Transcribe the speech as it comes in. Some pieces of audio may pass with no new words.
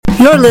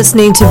You're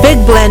listening to Big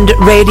Blend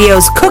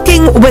Radio's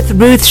Cooking with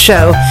Ruth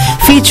show,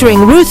 featuring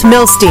Ruth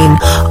Milstein,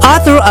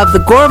 author of the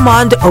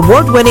Gourmand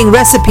award-winning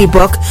recipe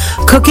book,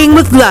 Cooking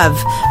with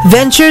Love,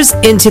 Ventures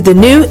into the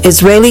New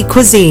Israeli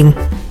Cuisine.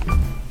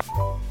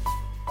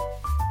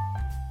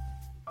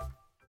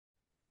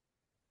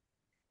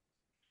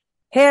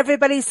 Hey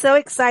everybody, so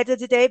excited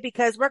today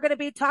because we're going to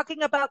be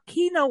talking about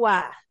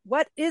quinoa.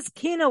 What is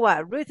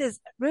quinoa? Ruth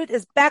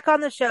is back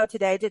on the show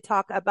today to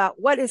talk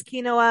about what is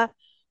quinoa,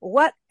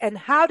 what and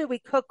how do we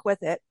cook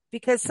with it,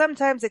 because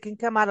sometimes it can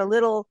come out a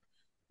little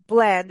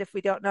bland if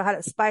we don't know how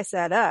to spice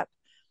that up.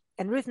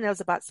 And Ruth knows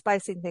about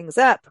spicing things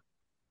up.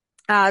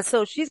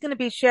 So she's going to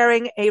be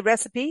sharing a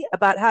recipe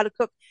about how to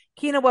cook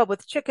quinoa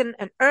with chicken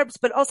and herbs,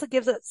 but also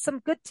gives us some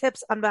good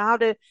tips on how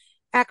to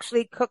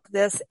actually cook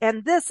this.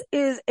 And this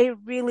is a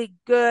really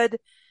good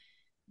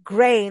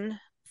grain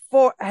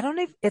for,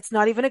 it's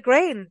not even a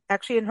grain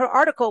actually in her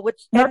article,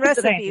 which in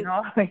recipe,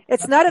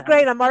 it's not a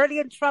grain. I'm already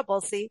in trouble.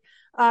 See,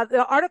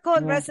 the article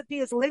and recipe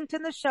is linked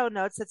in the show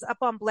notes. It's up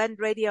on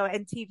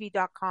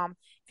blendradioandtv.com.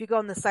 If you go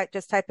on the site,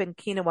 just type in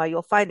quinoa,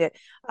 you'll find it.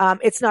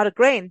 It's not a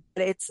grain,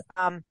 but it's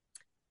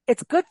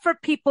good for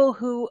people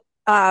who,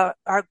 are,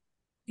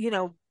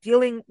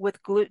 dealing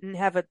with gluten,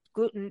 have a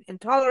gluten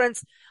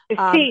intolerance,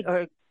 it's a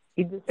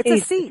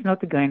seed. It's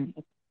not a grain.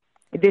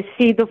 The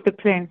seed of the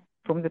plant,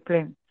 from the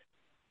plant.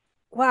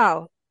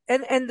 Wow.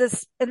 And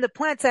the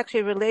plant's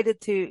actually related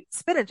to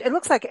spinach. It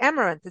looks like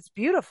amaranth. It's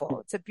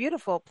beautiful. It's a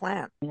beautiful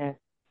plant. Yeah.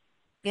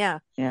 Yeah.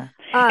 Yeah.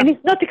 And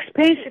it's not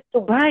expensive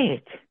to buy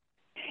it.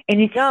 And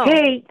it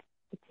stay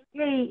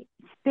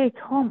at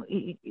home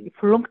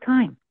for a long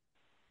time.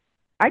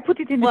 I put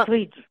it in the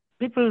fridge.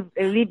 People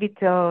leave it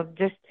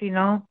just, in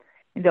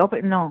the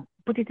open. No,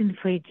 put it in the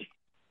fridge.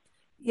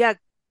 Yeah.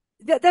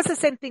 That's the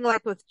same thing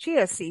like with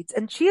chia seeds.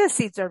 And chia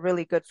seeds are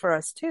really good for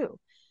us too.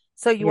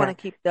 So you want to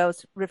keep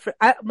those.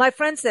 My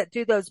friends that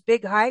do those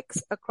big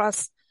hikes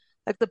across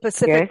like the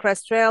Pacific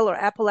Crest Trail or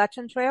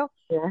Appalachian Trail,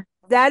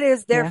 that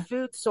is their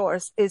food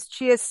source is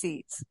chia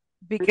seeds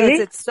because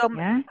it's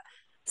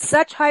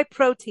such high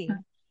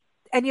protein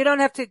and you don't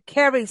have to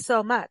carry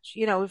so much.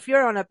 If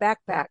you're on a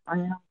backpack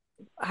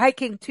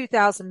hiking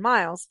 2,000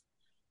 miles,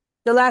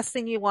 the last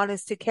thing you want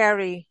is to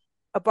carry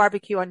a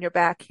barbecue on your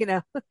back.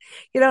 You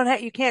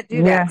can't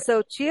do that.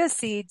 So chia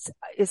seeds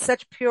is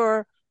such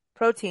pure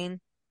protein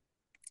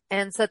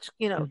and such,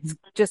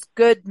 just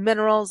good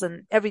minerals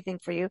and everything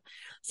for you.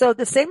 So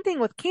the same thing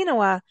with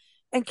quinoa.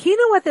 And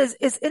quinoa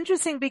is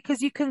interesting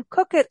because you can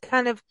cook it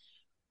kind of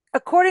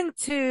according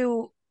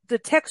to the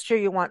texture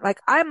you want. Like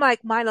I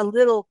like mine a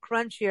little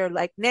crunchier,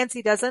 like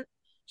Nancy doesn't.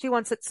 She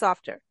wants it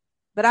softer,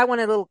 but I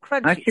want it a little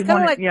crunchy. It's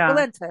kind of like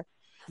polenta.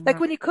 Like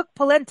when you cook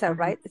polenta,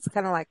 right? It's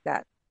kind of like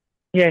that.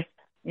 Yes.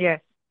 Yeah.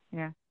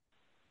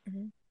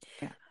 Mm-hmm.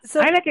 Yeah. So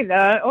I like it.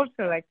 I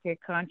also like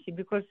crunchy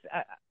because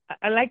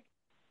I like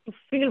to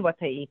feel what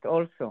I eat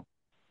also,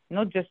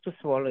 not just to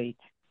swallow it.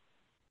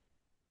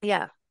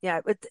 Yeah.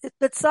 But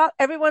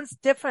everyone's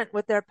different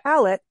with their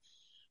palate.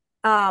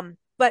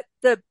 But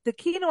the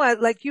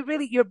quinoa, like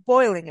you're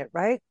boiling it,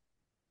 right?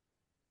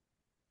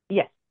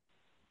 Yes.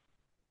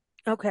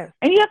 Okay.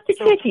 And you have to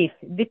check it.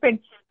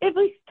 Depends.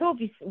 Every stove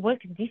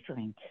works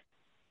different.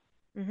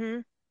 Mm-hmm.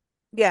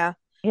 Yeah.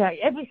 Yeah,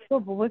 every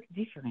stove works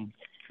different.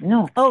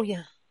 No. Oh,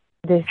 yeah.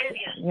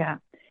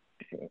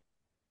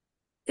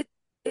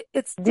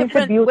 It's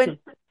different when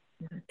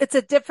it's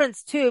a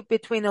difference too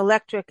between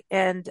electric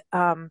and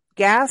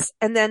gas,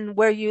 and then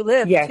where you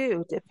live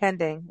too,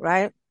 depending,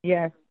 right?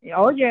 Yes.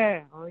 Oh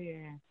yeah.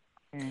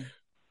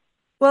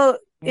 Well,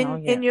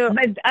 in your,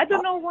 but I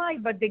don't know why,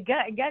 but the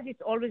gas is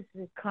always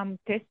come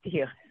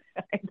tastier.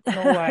 I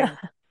don't know why.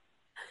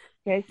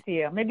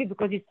 Tastier, maybe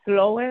because it's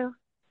slower.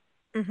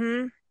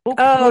 Mm-hmm.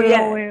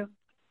 Slower.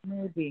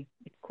 Maybe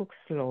it cooks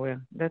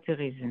slower. That's the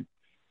reason.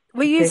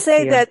 Well, you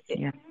say that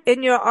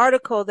in your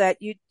article that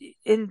you,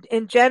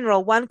 in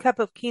general, 1 cup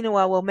of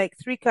quinoa will make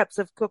 3 cups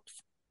of cooked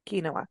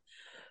quinoa,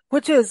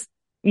 which is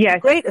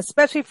great,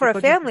 especially for a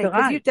family,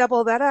 because you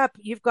double that up.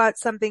 You've got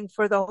something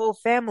for the whole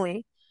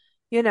family,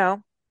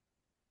 and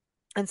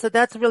so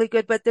that's really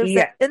good. But there's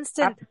the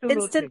instant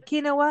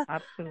quinoa.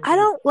 Absolutely. I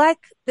don't like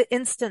the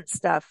instant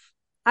stuff.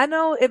 I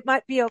know it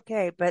might be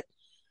okay, but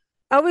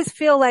I always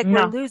feel like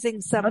we're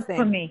losing something.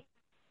 Not for me.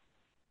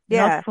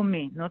 Yeah.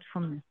 Not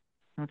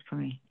for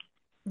me.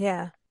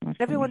 Yeah.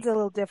 Everyone's a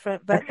little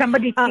different, but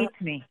somebody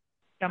treats me.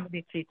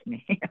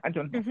 I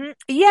don't know. Mm-hmm.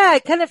 Yeah,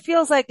 it kind of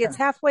feels like it's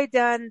halfway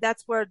done.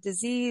 That's where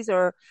disease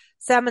or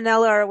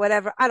salmonella or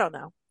whatever. I don't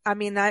know. I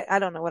mean, I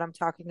don't know what I'm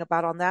talking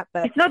about on that,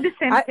 but it's not the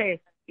same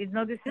taste. It's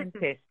not the same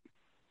taste.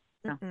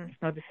 No,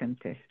 it's not the same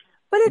taste.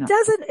 But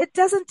it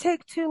doesn't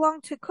take too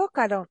long to cook,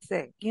 I don't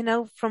think.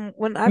 From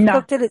when I've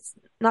cooked it, it's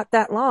not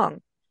that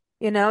long.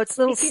 It's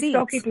little seeds.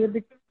 Soak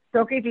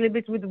it a little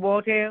bit with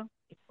water.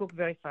 It cooks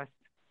very fast.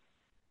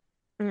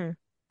 Mm.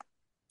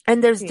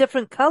 And there's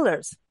different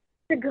colors.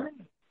 It's a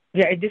green.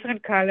 Yeah, a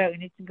different color,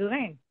 and it's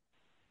green.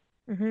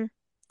 Mm-hmm.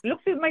 Look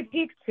at my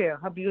picture.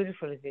 How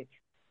beautiful is it?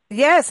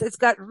 Yes, it's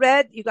got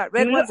red. You got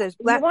red ones. There's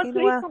black quinoa. You want to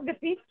quinoa. eat from the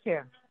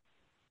picture.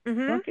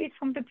 Mm-hmm. Don't eat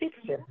from the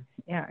picture.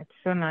 Yeah, it's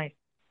so nice.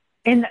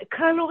 And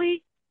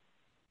calorie,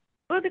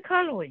 for the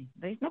calorie,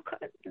 there is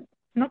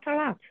not a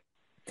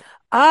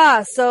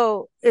lot.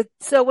 So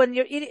when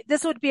you're eating,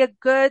 this would be a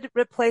good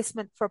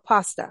replacement for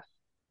pasta.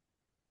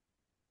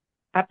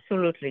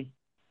 Absolutely,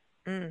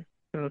 Mm.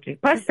 absolutely.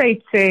 Pasta,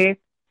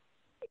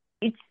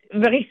 it's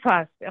very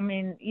fast. I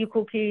mean, you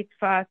cook it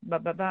fast, blah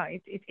blah blah.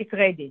 It's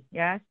ready.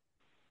 Yeah.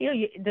 Here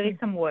there is Mm.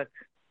 some work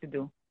to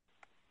do.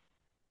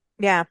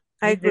 Yeah,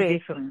 I This is the agree.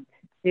 difference.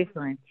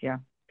 Different, yeah,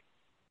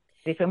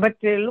 different. But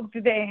look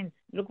to the end.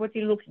 Look what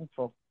you're looking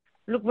for.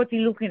 Look what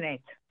you're looking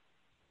at.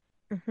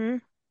 Mm-hmm.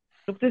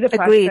 Look to the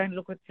pasta Agreed. and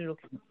look what you're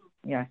looking at.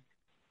 Yeah.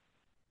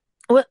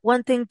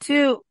 One thing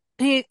too,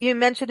 you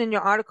mentioned in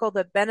your article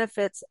the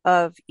benefits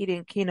of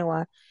eating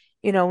quinoa.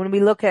 When we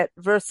look at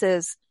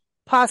versus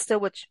pasta,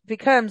 which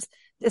becomes,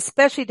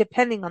 especially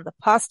depending on the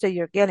pasta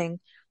you're getting,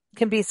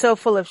 can be so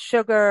full of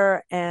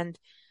sugar and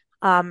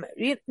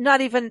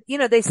not even,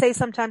 they say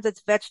sometimes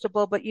it's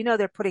vegetable, but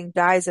they're putting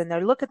dyes in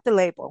there. Look at the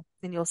label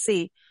and you'll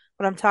see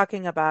what I'm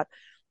talking about.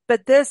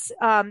 But this,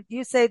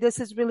 you say this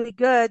is really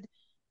good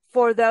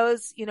for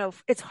those,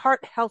 it's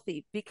heart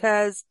healthy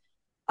because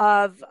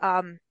of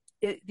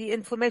the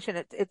inflammation.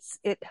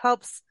 It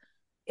helps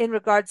in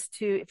regards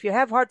to if you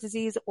have heart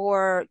disease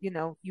or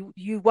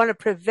you want to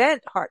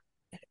prevent heart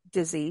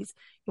disease,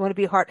 you want to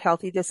be heart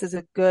healthy. This is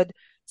a good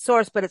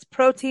source, but it's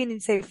protein, you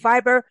say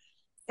fiber,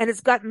 and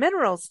it's got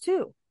minerals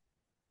too,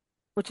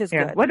 which is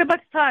Yeah. good. What about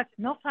fat?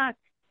 No fat.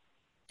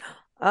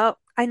 Oh,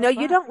 I know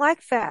No you fat. don't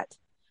like fat.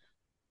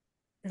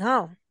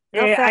 No,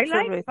 no I fat for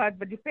like Ruth. fat,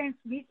 but depends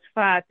which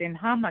fat and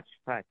how much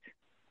fat.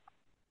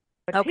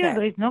 But here Okay.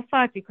 there is no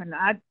fat. You can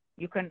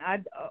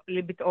add a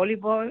little bit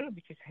olive oil,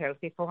 which is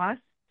healthy for us.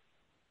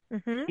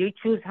 Mm-hmm. You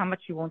choose how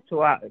much you want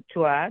to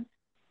add.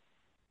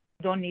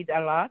 Don't need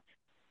a lot,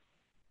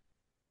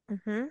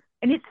 Mm-hmm.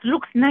 and it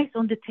looks nice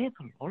on the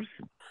table also.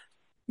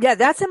 Yeah,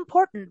 that's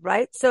important,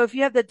 right? So if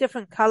you have the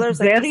different colors,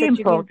 like you Very said,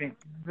 important.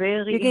 you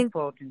Very can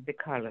important. The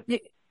color. you,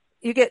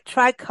 you get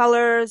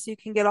tricolors, you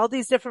can get all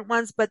these different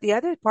ones, but the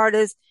other part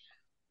is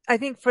I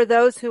think for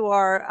those who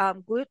are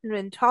gluten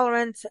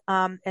intolerant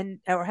and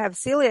or have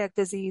celiac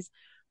disease,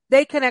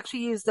 they can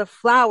actually use the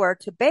flour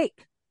to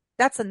bake.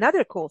 That's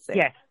another cool thing.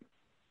 Yes.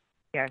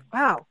 Yes.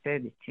 Wow.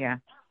 Said it. Yeah.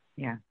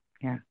 Yeah.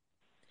 Yeah.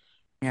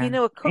 Yeah.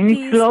 Quinoa And it's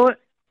cookies. low.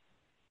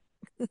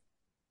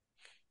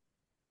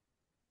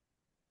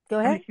 Go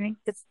I'm ahead. listening.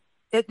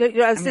 I I was mean,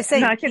 just no,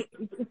 saying. I said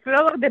it's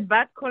lower the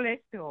bad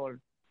cholesterol.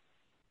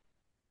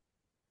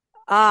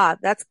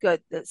 That's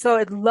good. So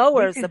it This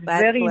lowers is the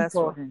bad very cholesterol.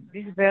 important.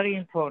 This is very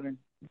important.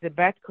 The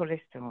bad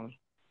cholesterol.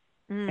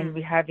 And Mm.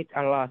 we have it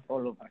a lot,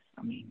 all of us.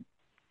 I mean,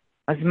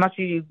 as much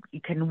as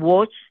you can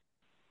watch,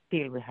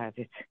 still we have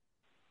it.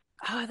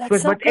 Oh, that's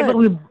Because so whatever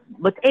good.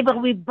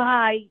 we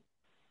buy,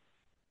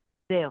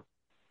 there,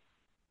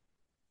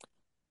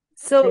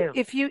 So there. Inside,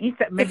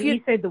 if maybe you,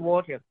 inside the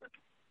water.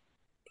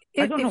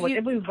 I don't know, if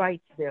you, whatever we buy,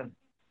 it's there.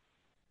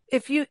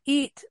 if you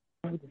eat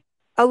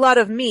a lot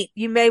of meat,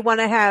 you may want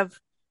to have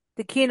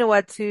the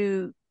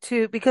quinoa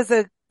because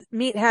the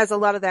meat has a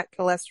lot of that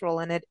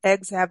cholesterol in it.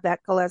 Eggs have that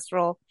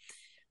cholesterol.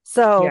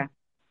 So,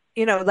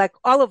 Yeah. like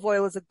olive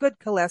oil is a good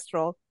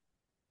cholesterol,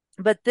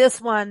 but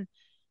this one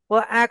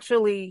will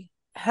actually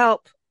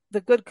help the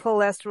good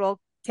cholesterol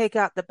take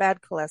out the bad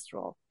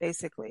cholesterol,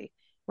 basically,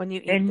 when you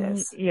eat And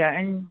this. yeah,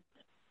 and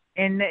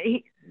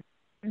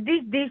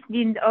this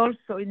need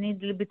also need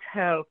a little bit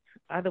help.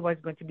 Otherwise,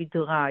 it's going to be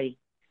dry.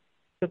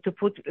 So to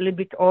put a little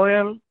bit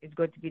oil, it's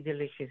going to be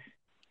delicious.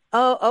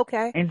 Oh,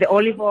 okay. And the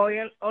olive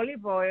oil,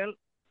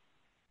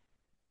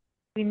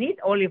 we need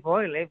olive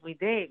oil every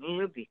day, a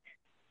little bit.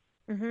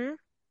 Mm-hmm.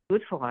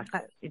 Good for us. Uh,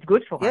 It's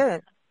good for us. yeah.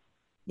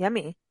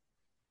 Yummy.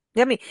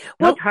 Yummy.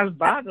 Not Well, half uh,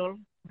 bottle,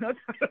 not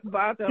half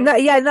bottle, no,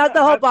 yeah, not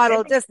the whole half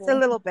bottle, just a tablespoon.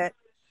 little bit.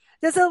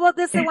 This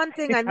is the one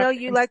thing I Half know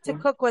you like to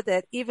tablespoon. cook with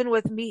it. Even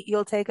with meat,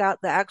 you'll take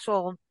out the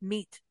actual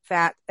meat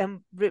fat and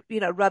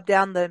rub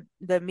down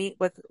the meat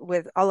with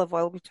olive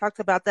oil. We talked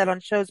about that on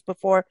shows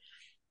before.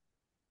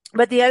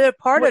 But the other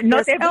part Well, of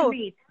not this, every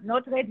meat,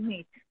 not red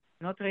meat,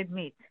 not red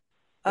meat.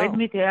 Red oh,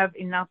 meat you have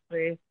enough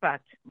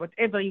fat.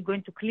 Whatever you're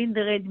going to clean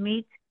the red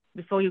meat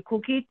before you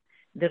cook it,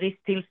 there is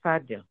still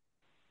fat there.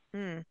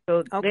 mm, So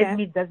red okay,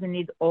 meat doesn't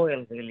need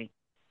oil really.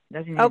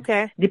 Doesn't need.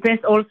 okay,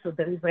 Depends also.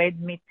 There is red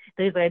meat.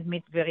 There is red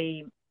meat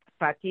very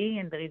fatty,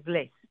 and there is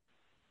less.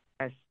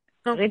 Yes.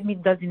 okay. Red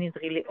meat doesn't need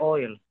really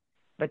oil,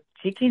 but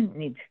chicken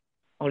needs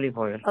olive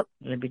oil. Oh, A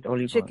little bit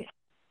olive oil. chicken,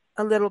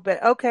 a little bit,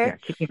 okay. Yeah,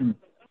 chicken.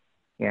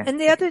 Yeah, And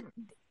the chicken.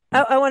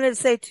 other, I wanted to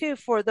say too,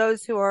 for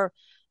those who are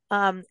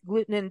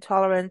gluten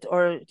intolerant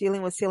or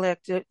dealing with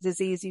celiac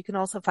disease, you can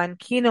also find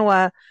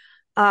quinoa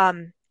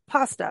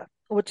pasta,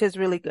 which is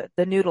really good.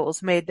 The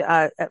noodles made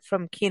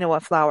from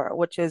quinoa flour,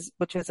 which is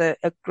a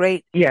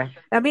great. Yeah,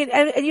 I mean,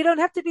 and you don't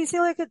have to be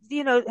celiac,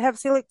 have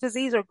celiac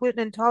disease or gluten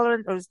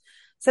intolerant or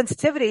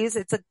sensitivities.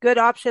 It's a good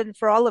option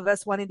for all of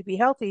us wanting to be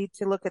healthy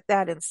to look at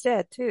that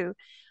instead too.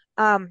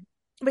 Um,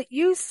 but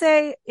you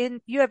say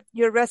you have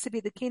your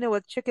recipe, the quinoa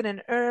with chicken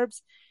and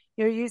herbs.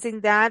 You're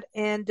using that.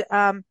 And,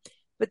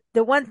 but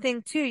the one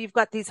thing too, you've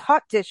got these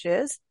hot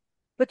dishes,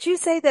 but you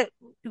say that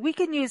we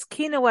can use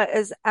quinoa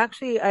as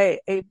actually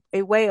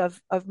a way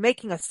of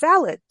making a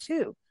salad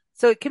too.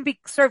 So it can be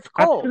served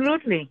cold.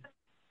 Absolutely.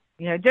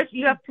 Yeah, just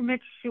you Mm. have to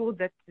make sure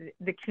that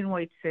the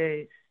quinoa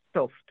is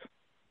soft,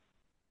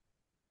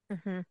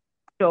 Hmm.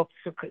 soft,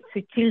 so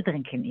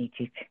children can eat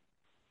it.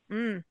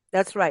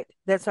 That's right.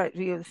 That's right.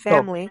 The Soft,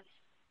 family. yes.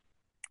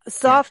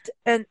 Soft,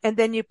 and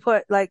then you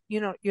put like,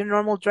 your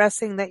normal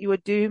dressing that you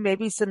would do,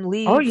 maybe some Oh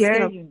leaves,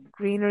 yeah,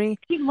 greenery.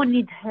 quinoa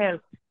need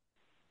help.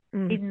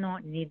 Mm.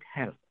 Quinoa need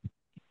help.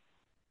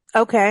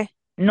 Okay.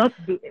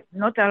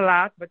 Not a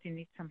lot, but you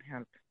need some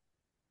help.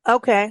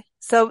 Okay.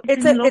 So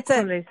It's in low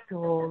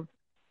cholesterol.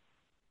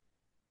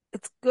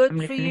 it's good I'm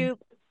for listening. you.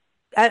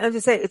 I'm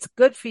just saying it's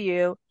good for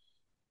you.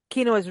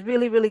 Quinoa is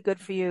really, really good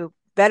for you.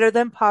 Better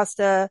than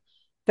pasta,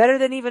 better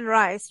than even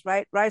rice,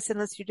 right? Rice,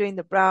 unless you're doing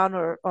the brown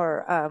or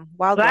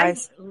wild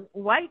Rice, rice,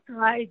 white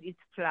rice, it's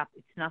flat.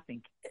 It's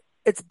nothing.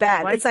 it's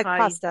bad. It's White like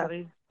rice, pasta. there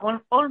is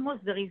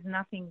almost there is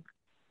nothing.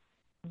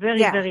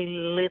 Very, Yeah. very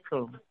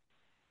little.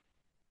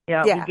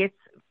 Yeah, we Yeah. get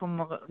from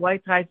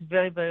white rice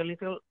very, very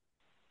little.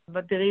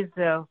 But there is,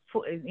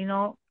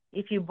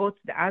 if you bought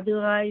the other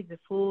rice, the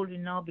full,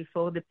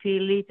 before the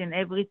peel it and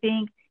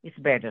everything, it's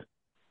better.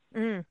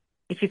 Mm.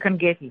 If you can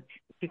get it.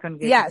 If you can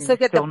get Yeah. it in So the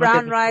get the store, not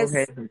every store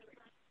has it.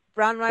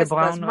 brown The rice,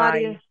 brown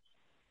rice, basmati,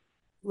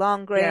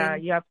 long yeah,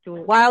 grain, you have to.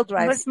 wild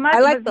rice. I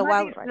like the Basmati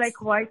wild is rice.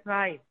 like white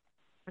rice.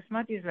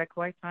 Basmati is like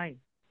white rice.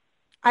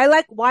 I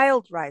like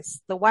wild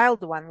rice, the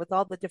wild one with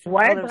all the different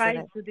Wild colors in rice,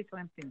 it. two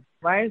different things.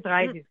 Wild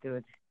rice Mm. is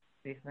good.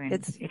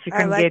 Different. If you I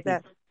can like get it.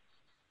 that.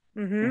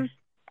 Hmm. Yes.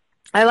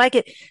 I like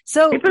it.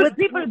 So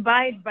People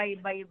buy it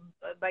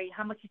by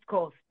how much it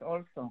costs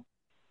also.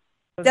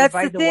 So they that's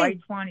buy the the thing. white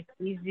one, it's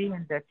easy,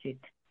 and that's it.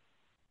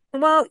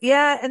 Well,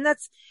 yeah, and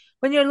that's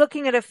when you're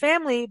looking at a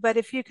family, but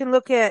if you can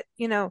look at,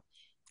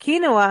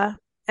 quinoa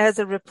as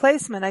a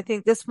replacement, I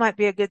think this might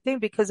be a good thing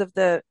because of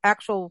the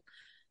actual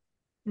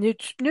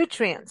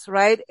nutrients,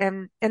 right?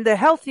 And the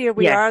healthier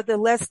we Yes, are, the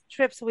less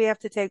trips we have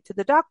to take to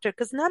the doctor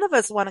because none of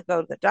us want to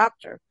go to the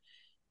doctor.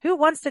 Who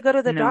wants to go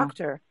to the no.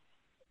 doctor?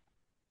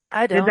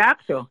 I The don't.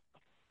 doctor,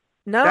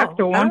 No, doctor I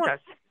don't wants want. us.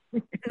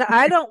 No,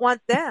 I don't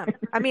want them.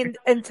 I mean,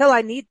 until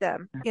I need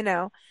them,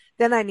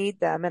 then I need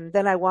them and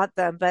then I want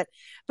them. But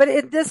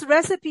in this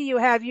recipe you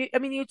have, I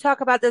mean, you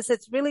talk about this,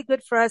 it's really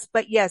good for us,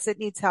 but yes, it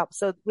needs help.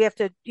 So we have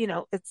to,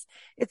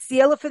 it's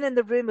the elephant in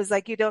the room is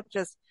like, you don't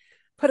just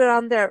put it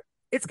on there.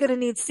 It's going to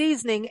need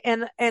seasoning.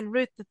 And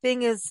Ruth, the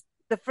thing is,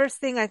 the first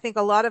thing I think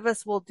a lot of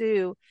us will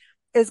do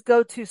is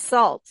go to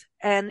salt.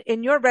 And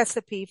in your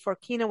recipe for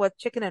quinoa,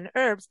 chicken and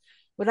herbs,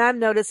 what I'm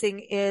noticing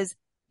is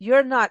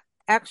you're not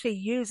actually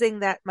using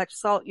that much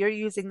salt. You're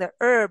using the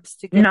herbs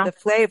to get the No,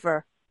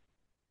 flavor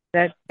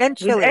that and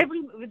chili.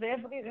 with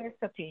every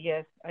recipe,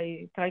 yes,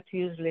 I try to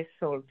use less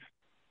salt.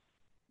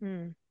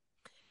 Mm.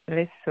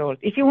 Less salt.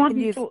 If you want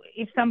And me you, to,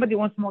 if somebody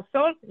wants more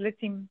salt,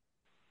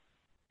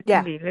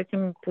 yeah. let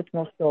him put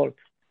more salt.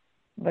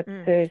 But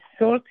Mm.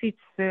 salt,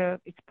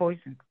 it's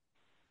poison.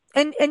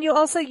 And you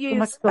also Too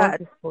much use, salt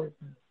is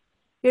poison.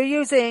 you're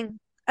using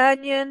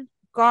onion,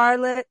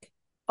 garlic,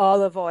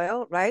 olive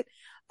oil, right?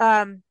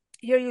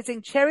 You're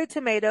using cherry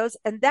tomatoes,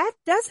 and that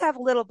does have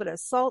a little bit of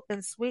salt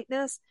and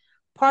sweetness,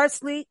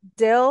 parsley,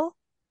 dill,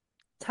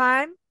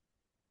 thyme,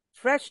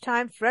 fresh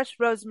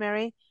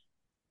rosemary,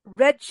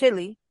 red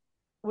chili,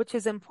 which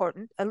is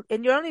important. And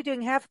you're only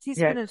doing half a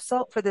teaspoon Yes, of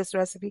salt for this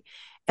recipe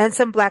and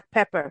some black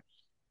pepper.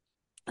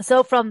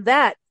 So from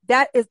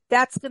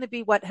that's going to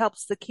be what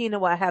helps the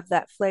quinoa have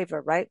that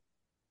flavor, right?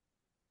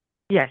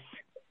 yes.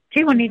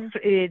 Timo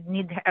Hmm.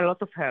 need a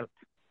lot of help.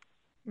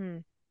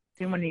 Mm.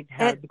 Timo need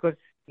And, help because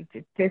it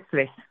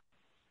tasteless.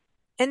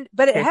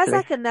 but it has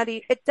Tasteless.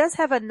 like it does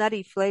have a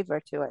nutty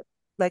flavor to it,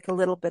 like Yes. a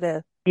little bit.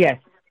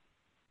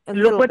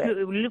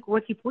 Look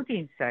what he put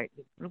inside.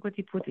 Look what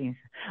he put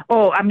inside.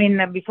 Oh, I mean,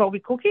 before we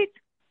cook it.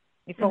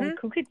 Before we Hmm.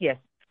 cook it, yes.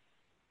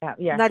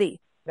 Yeah. Nutty.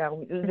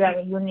 Hmm. They're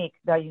unique.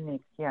 They're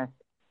unique. Yes.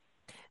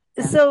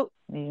 Yeah. So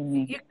They're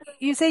unique.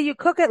 you say you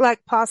cook it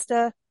like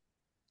pasta.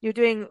 You're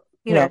doing,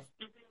 Yes.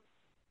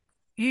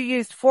 you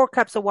used 4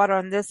 cups of water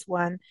on this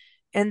one,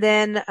 and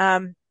then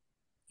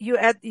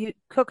you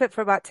cook it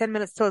for about 10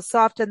 minutes till it's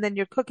soft, and then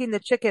you're cooking the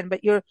chicken,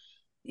 but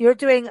you're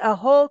doing a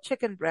whole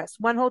chicken breast,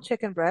 one whole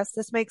chicken breast.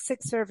 This makes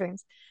 6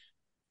 servings,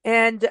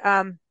 and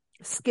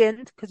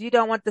skinned because you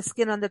don't want the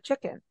skin on the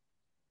chicken.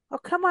 Oh,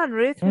 come on,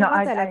 Ruth, we No,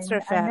 want that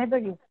extra I fat. never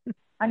use.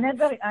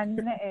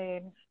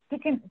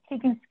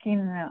 Chicken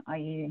skin.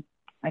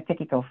 I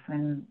take it off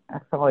and I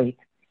throw it.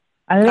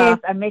 Unless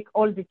Ah, I make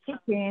all the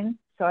chicken,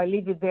 so I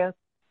leave it there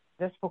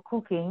just for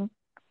cooking,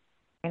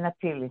 and I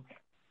peel it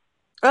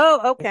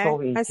oh, okay, before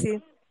we I eat it. see.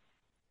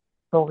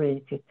 Before we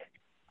eat it,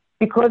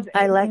 because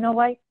I you like. know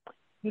why?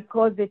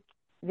 Because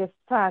the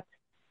fat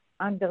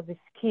under the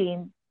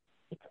skin,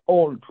 it's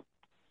old.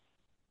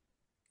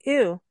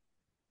 Ew,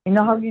 You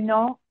know how you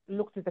know?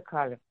 Look to the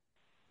color.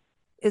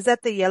 is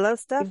that the yellow If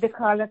stuff? the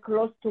color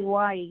close to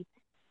white,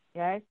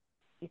 yes,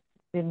 it's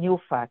the new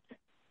fat.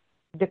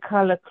 the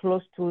color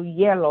close to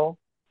yellow,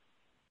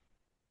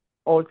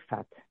 old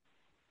fat.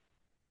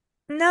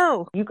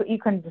 No. You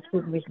can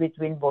distinguish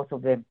between both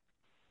of them.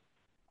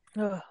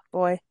 Oh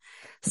boy.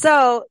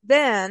 So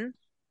then,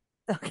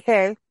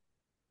 okay.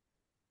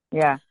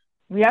 Yeah,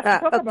 we have to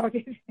talk Okay. about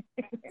it.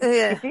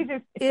 Yeah.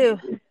 It is.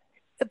 Ew.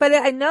 But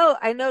I know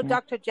Yeah.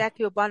 Dr.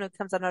 Jackie Obanu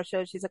comes on our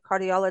show. She's a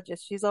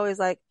cardiologist. She's always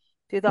like,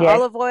 do the Yes.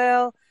 olive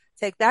oil,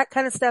 take that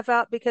kind of stuff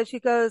out because she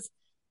goes,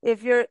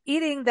 if you're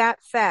eating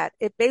that fat,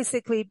 it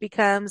basically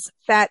becomes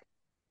fat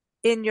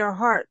in your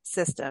heart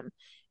system.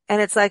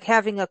 And it's like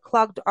having a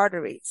clogged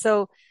artery.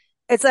 So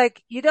it's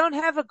like you don't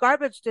have a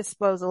garbage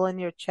disposal in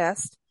your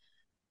chest,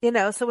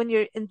 so when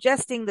you're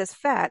ingesting this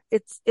fat,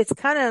 it's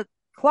kind of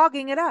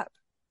clogging it up.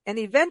 And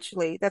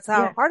eventually that's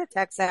how Yes. heart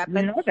attacks We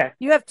happen. know that.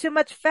 You have too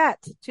much fat,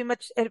 and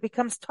it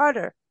becomes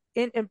tartar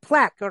in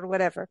plaque or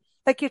whatever,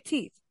 like your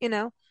teeth.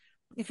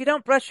 If you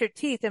don't brush your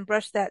teeth and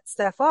brush that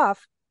stuff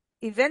off,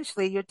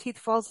 eventually your teeth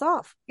falls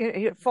off,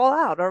 you fall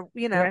out or.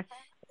 Yes.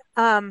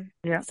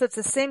 Yeah. So it's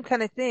the same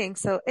kind of thing.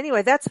 So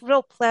anyway, that's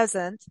real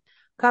pleasant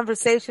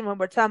conversation when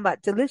we're talking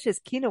about delicious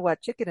quinoa,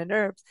 chicken and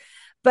herbs.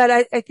 But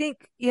I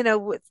think,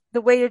 with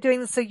the way you're doing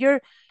this, so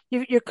you're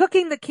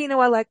cooking the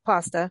quinoa like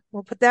pasta.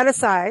 We'll put that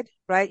aside,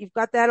 right? You've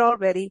got that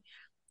already.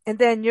 And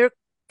then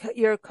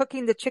you're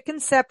cooking the chicken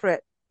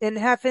separate in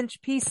 1/2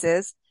 inch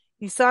pieces.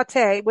 You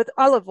saute with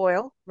olive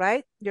oil,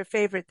 right? Your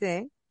favorite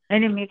thing.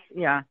 And you mix,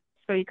 yeah.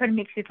 So you can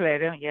mix it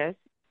later, yes.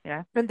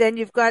 Yeah. And then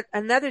you've got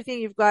another thing.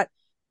 You've got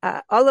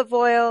olive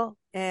oil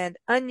and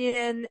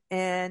onion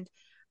and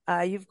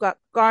you've got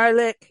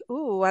garlic.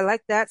 Ooh, I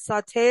like that.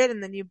 Saute it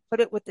and then you put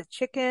it with the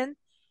chicken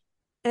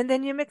and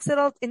then you mix it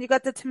all. And you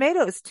got the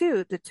tomatoes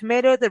too. The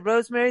tomato, the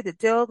rosemary, the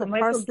dill, the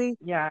Tomato, parsley.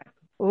 yeah.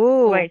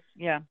 Ooh. Wait,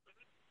 yeah.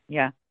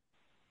 Yeah.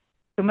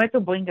 Tomato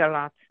bring a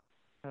lot.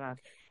 A lot.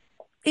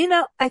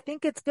 I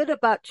think it's good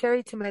about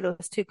cherry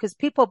tomatoes too, because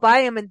people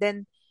buy them and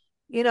then,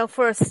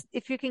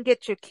 if you can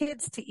get your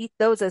kids to eat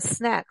those as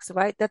snacks,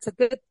 right? That's a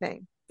good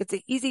thing. It's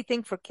an easy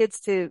thing for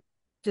kids to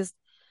just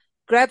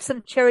grab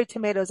some cherry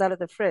tomatoes out of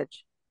the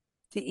fridge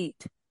to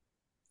eat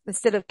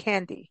instead of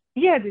candy,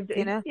 Yeah,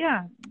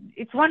 yeah.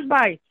 It's one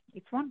bite.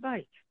 It's one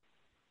bite.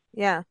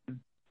 Yeah.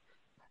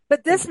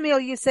 But this meal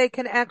you say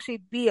can actually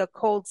be a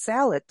cold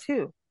salad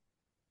too.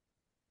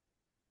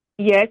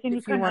 Yes, and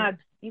if you want.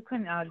 you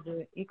can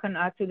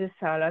add to the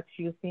salad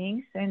few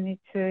things, and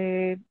it's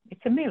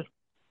a meal.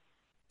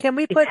 Can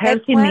we It's put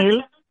healthy eggplant?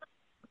 meal.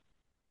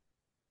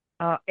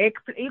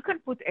 You can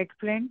put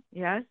eggplant,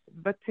 yes,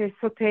 but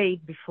saute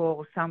it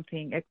before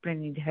something. Eggplant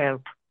need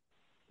help.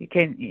 You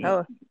can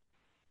Oh,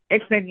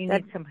 eggplant you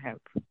that need some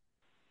help.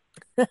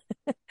 It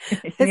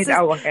this needs is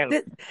our help.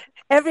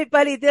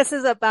 everybody. This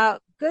is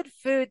about good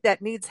food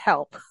that needs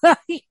help.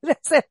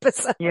 This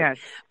episode, Yes.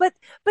 but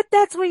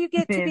that's where you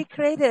get to be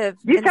creative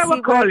This and our see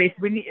where. call is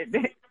we need they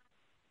need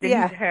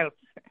Yeah, help.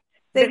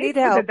 they There is need food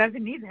that help.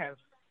 doesn't need help.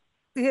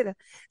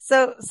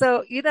 So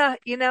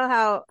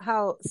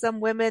how some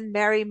women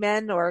marry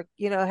men or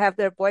have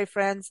their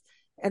boyfriends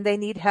and they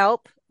need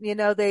help.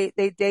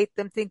 They date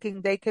them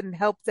thinking they can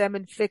help them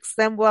and fix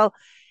them. Well,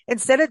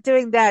 instead of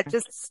doing that,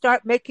 just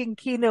start making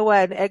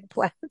quinoa and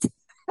eggplant.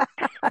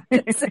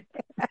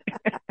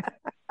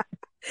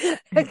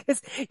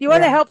 Because you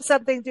want to Yeah. help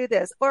something do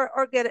this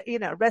or get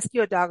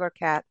rescue a dog or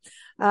cat.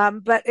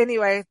 But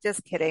anyway,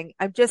 just kidding.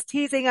 I'm just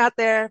teasing out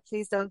there.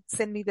 Please don't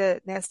send me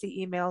the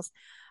nasty emails.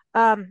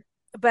 Um,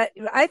 but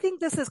I think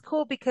this is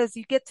cool because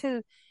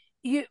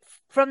you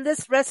from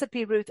this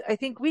recipe, Ruth, I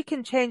think we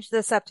can change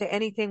this up to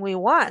anything we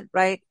want,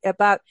 right?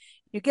 About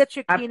you get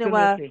your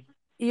quinoa, Absolutely.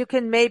 you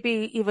can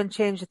maybe even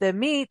change the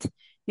meat.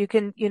 You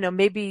can,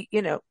 maybe,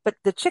 but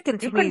the chicken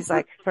to You me can is put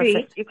like fish.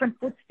 perfect. You can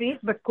put fish,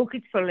 but cook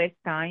it for less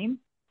time.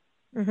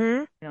 Mm-hmm.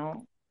 You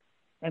know,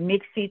 and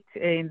mix it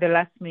in the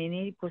last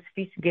minute because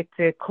fish get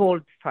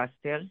cold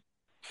faster.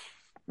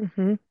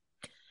 Mm-hmm.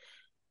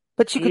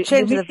 But you could You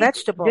change mix the it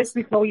just vegetables.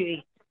 before you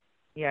eat.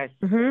 Yes.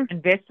 Mm-hmm.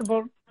 And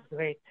vegetable,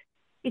 great.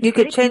 It's You a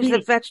could great change the meal.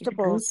 It's a great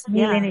vegetables.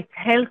 meal and Yeah. it's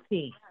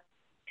healthy.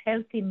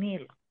 Healthy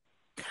meal.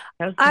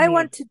 Healthy I meal.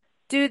 want to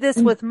do this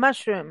And, with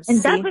mushrooms. and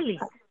See? double it.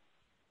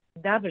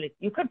 Double it.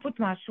 You can put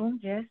mushrooms,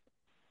 yes.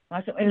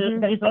 Mushroom. Mm-hmm.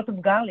 There is a lot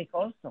of garlic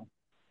also.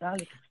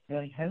 Garlic is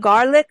very healthy.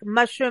 Garlic,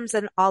 mushrooms,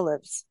 and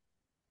olives.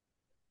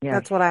 Yes.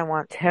 That's what I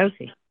want. It's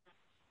healthy.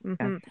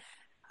 Mm-hmm. Yes.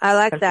 I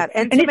like Healthy. that.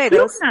 And And it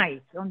looks tomatoes.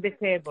 nice on the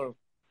table.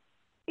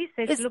 He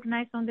says Is look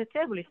nice on the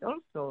table. It's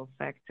also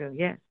a factor,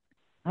 yes.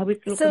 How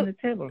it look on so the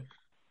table.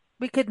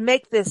 we could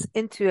make this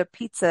into a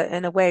pizza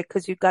in a way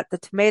because you've got the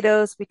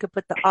tomatoes. We could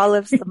put the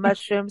olives, the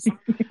mushrooms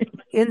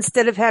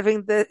instead of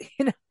having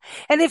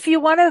and if you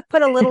want to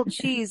put a little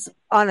cheese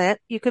on it,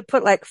 you could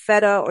put like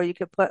feta or you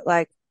could put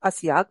like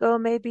Asiago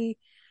maybe.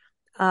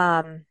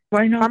 Why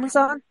not?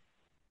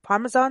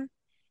 Parmesan,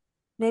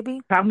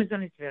 maybe.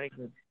 Parmesan is very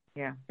good.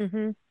 Yeah.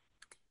 Mm-hmm.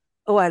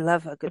 Oh, I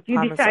love a good But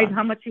you decide Parmesan.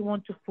 how much you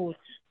want to put,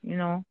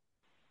 Let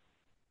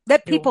your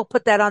people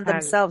put that on salad.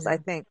 themselves, Yeah. I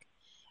think. Yes.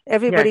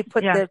 Everybody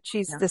put Yeah. their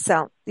cheese Yeah. this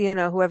out,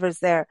 whoever's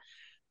there.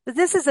 But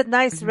this is a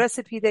nice Mm-hmm.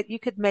 recipe that you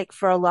could make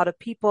for a lot of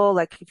people.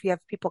 Like if you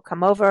have people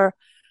come over,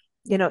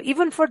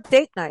 even for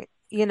date night,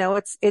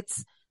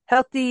 it's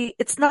healthy.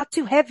 It's not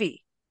too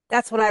heavy.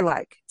 That's what I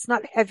like. It's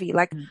not heavy.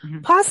 Like Mm-hmm.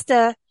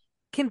 pasta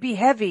can be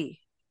heavy,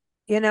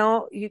 you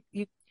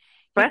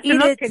Pasta eat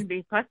not it. can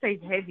be. Pasta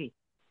is heavy.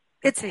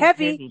 It's Pasta is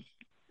heavy, heavy.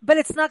 but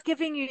it's not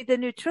giving you the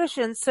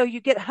nutrition. So you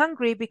get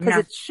hungry because Yeah,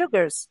 it's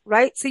sugars,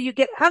 right? So you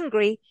get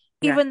hungry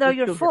yeah. even though It's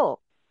you're sugar.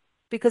 full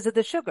because of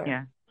the sugar.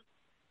 Yeah,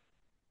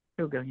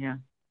 sugar. Yeah.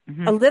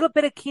 Mm-hmm. A little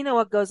bit of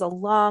quinoa goes a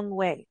long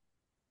way,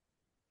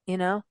 you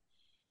know,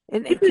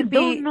 and it People can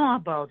don't be, know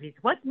about it.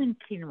 What means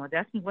quinoa? They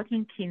ask me what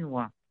means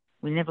quinoa.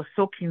 We never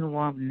saw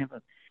quinoa. We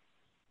never.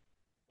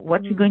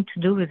 What you mm, going to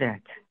do with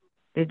that?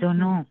 They don't mm.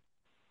 know.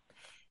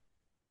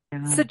 You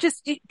So know.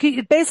 just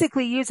you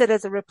basically use it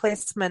as a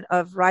replacement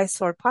of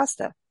rice or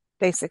pasta,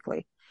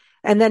 basically,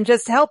 and then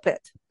just help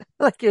it,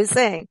 like you're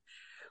saying,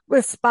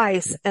 with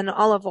spice and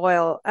olive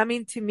oil. I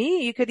mean, to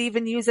me, you could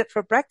even use it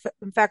for breakfast.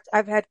 In fact,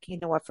 I've had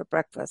quinoa for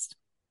breakfast.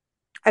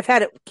 I've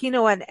had it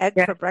quinoa and egg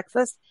Yeah. for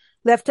breakfast.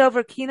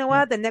 Leftover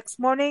Yeah. quinoa the next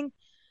morning,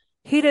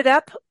 heat it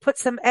up, put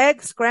some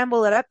eggs,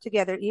 scramble it up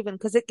together even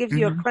because it gives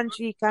you a Mm-hmm.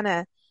 crunchy kind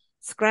of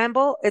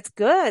scramble. It's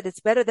good. It's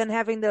better than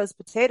having those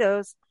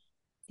potatoes,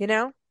 you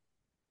know?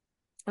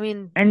 I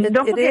mean, And it,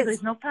 don't it forget, there is.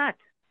 is no fat.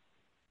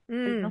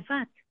 There is no Mm.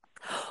 fat.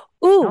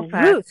 No Ooh,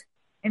 fat. Ruth,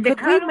 And the could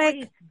we calorie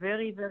make, is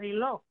very, very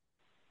low.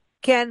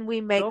 can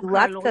we make Low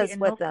calorie latkes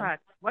and with no them? fat.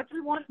 What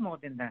we want more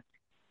than that?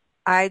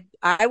 I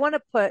want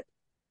to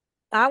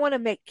I want to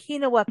make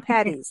quinoa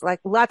patties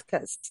like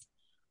latkes.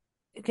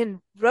 You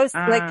can roast,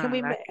 like, can Ah,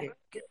 we, like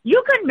it.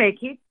 You can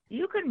make it.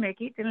 You can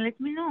make it and let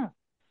me know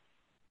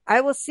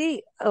I will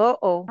see.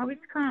 Oh. how it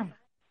comes.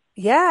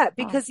 Yeah,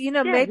 Oh, because,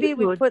 yeah, maybe it's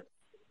good.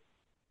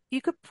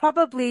 you could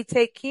probably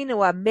take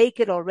quinoa, make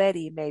it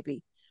already,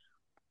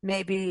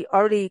 maybe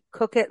already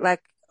cook it,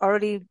 like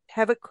already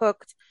have it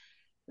cooked,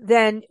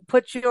 then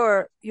put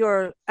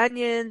your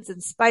onions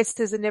and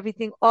spices and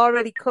everything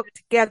already cooked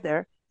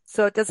together.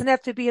 So it doesn't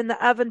have to be in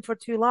the oven for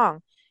too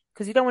long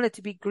because you don't want it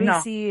to be No,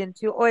 greasy and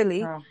too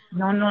oily. no,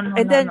 no, no, no,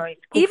 And no, then no.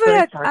 It's cooked even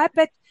very fast.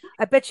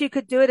 I bet you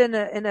could do it in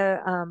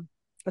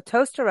a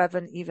toaster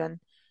oven even.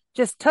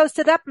 Just toast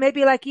it up,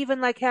 maybe like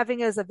even like having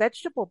it as a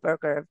vegetable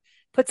burger.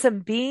 Put some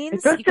A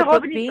beans. You toaster could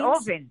put oven is beans.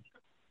 oven.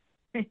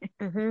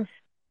 Hmm.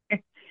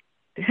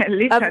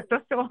 Lisa,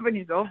 toaster oven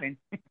is oven.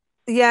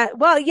 Yeah,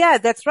 well, yeah,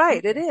 that's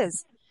right. It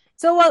is.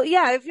 So, well,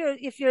 yeah,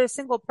 if you're a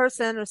single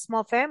person or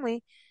small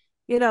family,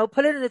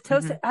 put it in a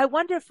Mm-hmm. toaster. I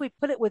wonder if we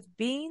put it with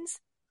beans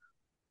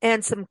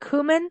and some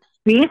cumin.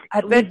 Beans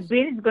I bet. with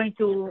beans is going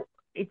to.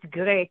 It's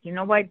great. You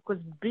know why? Because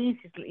beans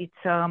is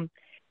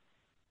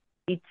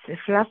it's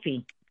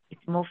fluffy.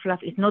 It's more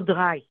fluffy. It's not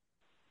dry.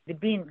 The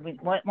bean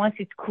once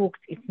it's cooked,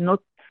 it's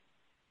not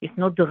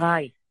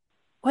dry.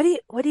 What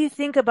do you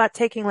think about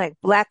taking like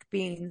black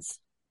beans,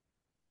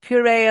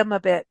 puree them a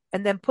bit,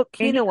 and then put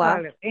Any quinoa,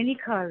 color, any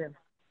color.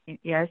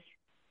 Yes.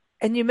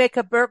 and you make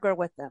a burger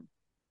with them?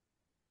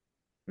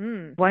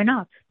 Mm, Why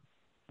not?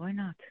 Why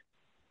not?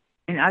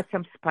 And add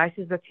some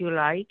spices that you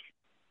like,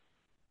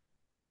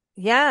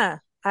 yeah,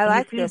 I and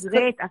you like feel this.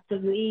 great after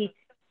you eat.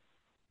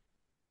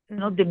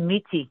 Not Mhm. the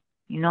meaty.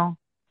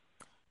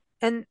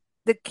 And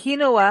the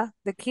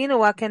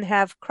quinoa can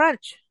have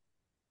crunch,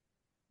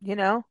 you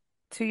know,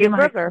 to your Give my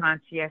burger.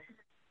 crunch. Yes,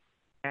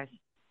 yes.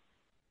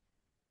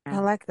 I Yeah.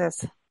 like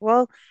this.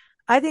 Well,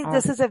 I think Oh,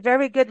 this is a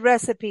very good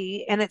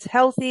recipe and it's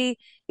healthy.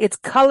 It's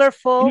and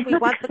colorful. it's We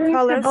not want the expensive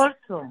colors.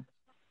 also.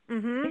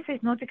 Hmm. This is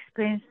not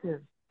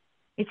expensive.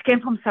 It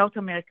came from South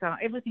America.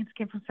 Everything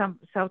came from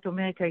South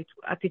America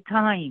at the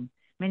time,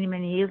 many,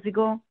 many years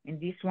ago. And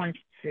this one's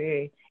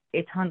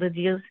 800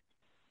 years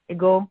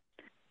ago.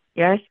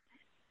 Yes,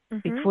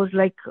 it Hmm. was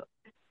like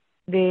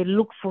they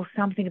look for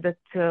something that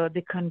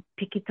they can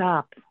pick it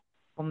up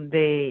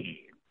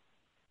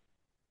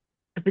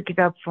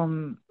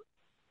from,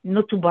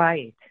 not to buy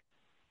it.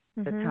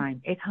 At the Hmm.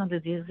 time,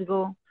 800 years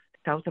ago,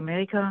 South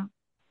America,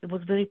 it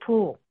was very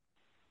poor.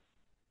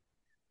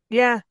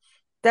 Yeah,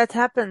 that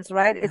happens,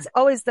 right? Yeah, It's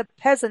always the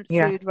peasant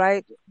yeah, food,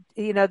 right?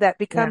 That yeah.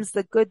 becomes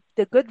the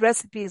good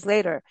recipes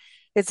later.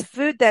 It's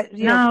food that,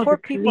 Now poor the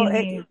people,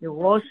 clinic, the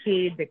wash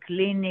it, the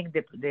clinic,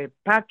 the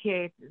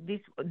packet,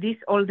 this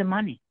all the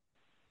money,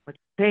 what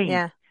you're paying.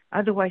 yeah,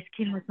 Otherwise,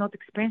 skin was not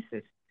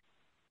expensive.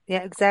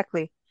 yeah,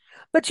 exactly.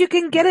 But you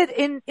can get Yeah.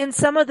 it in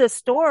some of the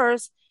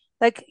stores.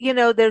 Like,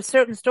 there's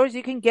certain stores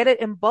you can get it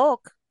in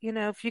bulk.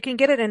 If you can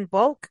get it in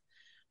bulk,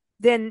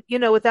 then,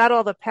 without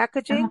all the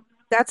packaging,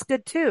 that's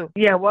good too.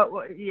 Yeah,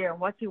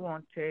 what you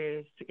want?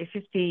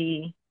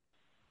 50,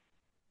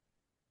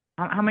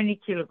 how many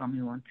kilogram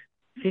you want?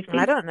 I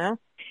 50? don't know.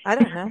 I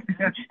don't know.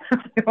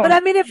 But I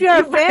mean, if you're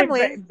a You buy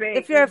family, bag,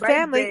 if you're a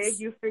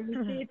you finish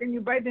Mhm. it, and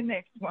you buy the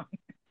next one.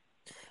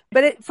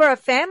 But for a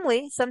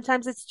family,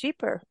 sometimes it's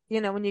cheaper,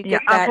 when you Yeah,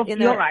 get that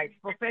you're right.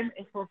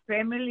 For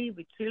family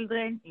with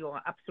children, you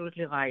are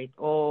absolutely right.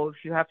 Or if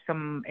you have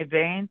some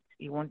event,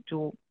 you want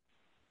to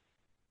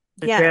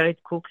yeah, prepare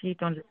it, cook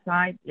it on the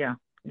side. Yeah,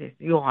 yes,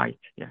 you're right.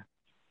 Yeah,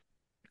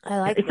 I yeah.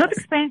 like It's not this.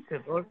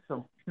 expensive.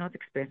 Also, It's not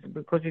expensive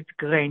because it's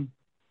grain.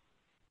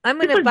 I'm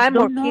going to People buy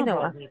more don't know quinoa.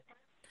 about it.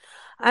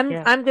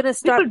 Yeah. I'm going to People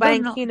start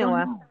buying don't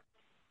quinoa. know.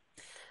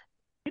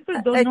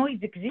 People don't know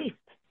it exists.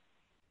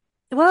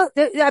 Well,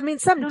 I mean, They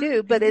some don't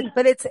know do, it exists.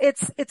 but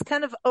it's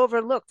kind of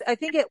overlooked. I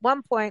think at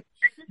one point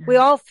we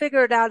all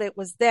figured out it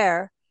was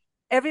there.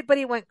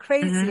 Everybody went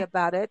crazy Mm-hmm.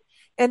 about it.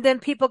 And then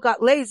people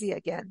got lazy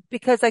again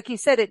because like you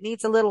said, it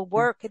needs a little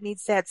work. It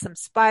needs to add some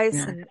spice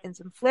Yeah. and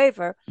some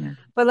flavor. Yeah.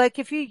 But like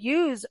if you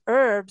use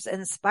herbs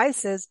and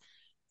spices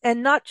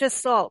and not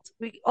just salt,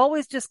 we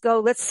always just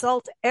go, let's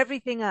salt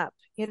everything up.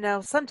 You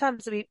know,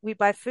 sometimes we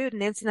buy food and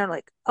Nancy and I'm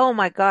like, oh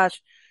my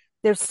gosh,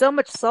 there's so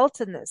much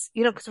salt in this,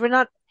 you know, because we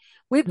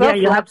Yeah, both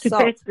you love have to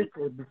salt. taste the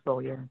food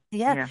before, yeah.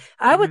 Yeah. Yeah.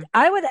 Mm-hmm.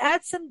 I would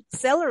add some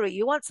celery.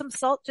 You want some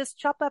salt? Just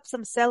chop up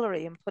some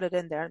celery and put it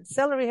in there. And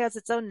celery has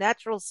its own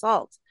natural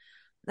salt.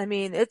 I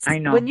mean, it's I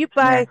know. when you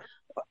Yeah. buy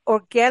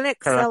organic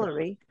It's a lot of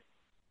celery,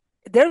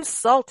 there's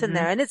salt in mm-hmm.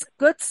 there and it's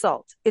good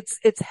salt. It's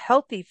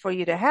healthy for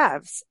you to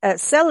have.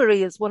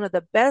 Celery is one of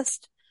the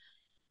best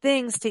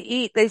things to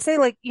eat. They say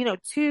like, you know,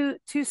 two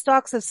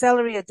stalks of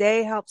celery a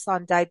day helps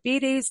on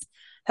diabetes,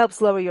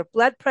 helps lower your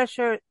blood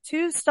pressure.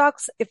 Two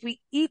stalks, if we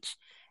each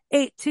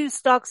ate two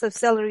stalks of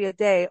celery a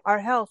day, our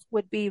health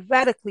would be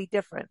radically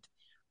different.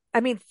 I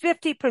mean, I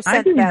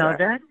 50% didn't know better.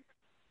 that.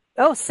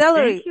 Oh, Thank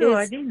celery you.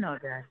 I is, didn't know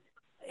that.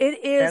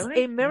 it is a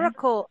Celery?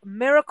 Yeah.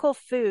 miracle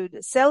food.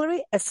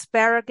 Celery,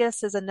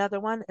 asparagus is another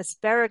one.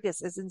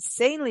 Asparagus is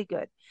insanely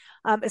good.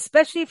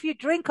 Especially if you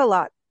drink a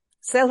lot.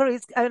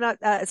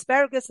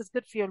 Asparagus is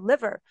good for your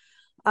liver.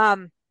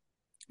 Um,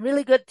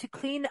 really good to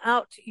clean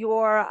out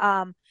your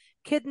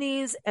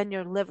kidneys and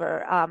your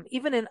liver.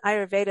 Even in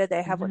Ayurveda,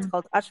 they have what's Mm-hmm.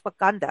 called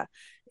ashwagandha,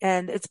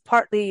 and it's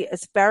partly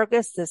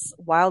asparagus, this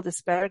wild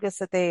asparagus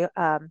that they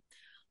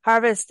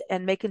harvest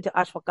and make into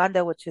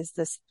ashwagandha, which is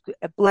this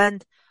a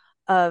blend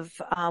of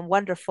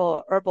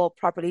wonderful herbal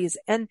properties.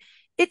 And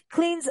it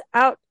cleans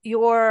out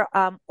your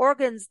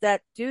organs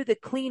that do the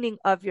cleaning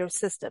of your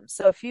system.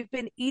 So if you've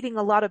been eating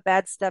a lot of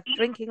bad stuff,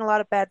 drinking a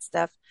lot of bad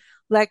stuff,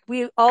 like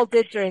we all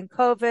did during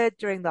COVID,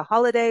 during the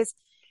holidays,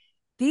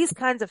 these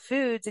kinds of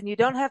foods, and you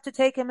don't have to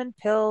take them in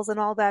pills and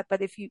all that.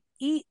 But if you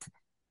eat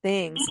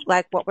things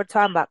like what we're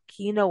talking about,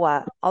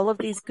 quinoa, all of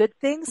these good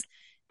things,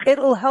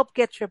 it'll help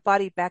get your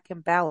body back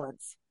in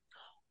balance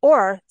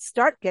or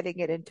start getting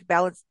it into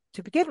balance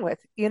to begin with,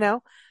 you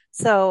know?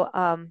 So,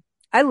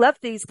 I love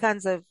these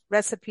kinds of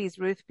recipes,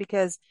 Ruth,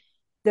 because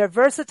they're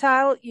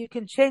versatile. You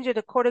can change it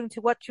according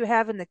to what you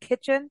have in the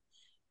kitchen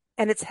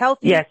and it's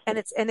healthy Yes. and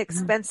it's Mm-hmm.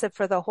 inexpensive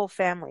for the whole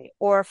family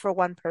or for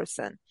one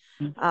person.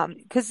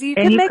 Because you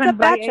And can you make a can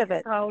buy batch of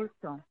it. extra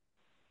also.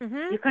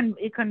 Hmm.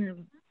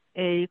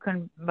 You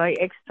can buy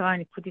extra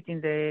and put it in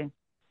the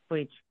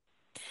fridge.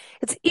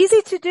 It's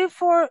easy to do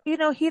for,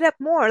 heat up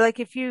more. Like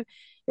if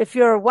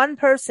you're one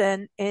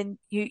person and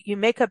you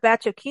make a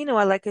batch of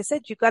quinoa, like I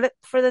said, you got it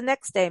for the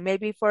next day,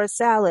 maybe for a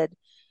salad.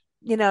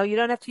 You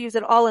don't have to use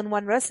it all in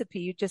one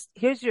recipe.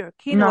 Here's your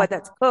quinoa No,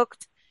 that's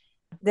cooked.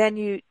 Then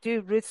you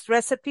do Ruth's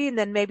recipe and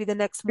then maybe the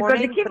next because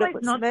the morning put it quinoa is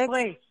with not some eggs.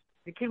 fresh.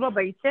 The quinoa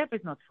by itself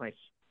is not fresh.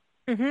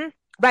 Hmm.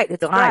 Right. It's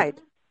Dry.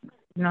 dried.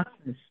 Not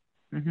fresh.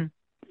 Mm-hmm.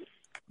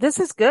 This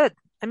is good.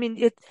 I mean,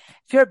 if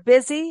you're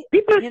busy,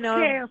 People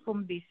scare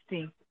from this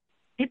thing.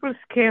 People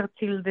scare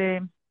till they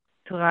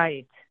try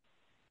it.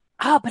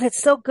 Oh, but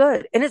it's so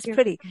good and it's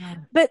pretty.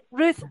 But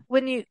Ruth,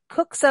 when you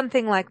cook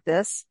something like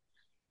this,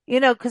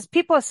 because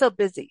people are so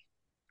busy,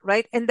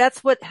 right? And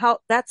that's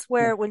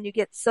where when you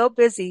get so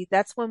busy,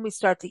 that's when we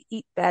start to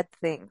eat bad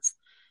things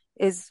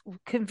is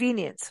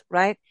convenience,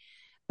 right?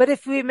 But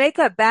if we make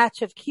a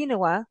batch of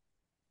quinoa,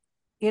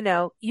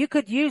 you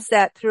could use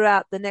that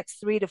throughout the next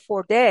 3 to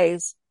 4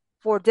 days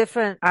for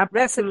different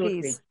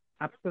recipes.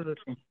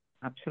 Absolutely.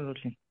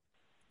 Absolutely.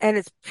 And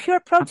it's pure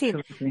protein.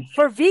 Absolutely.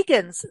 For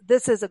vegans,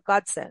 this is a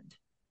godsend.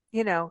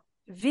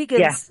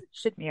 Vegans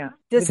should. Yeah.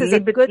 This With is a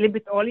good. Little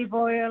bit olive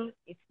oil.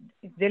 It's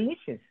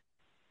delicious.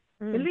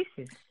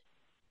 Delicious.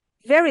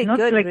 Very not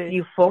good. Not like Ruth.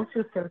 you force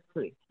yourself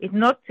to eat. It's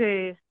not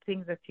a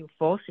thing that you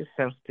force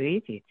yourself to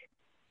eat it.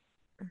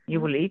 You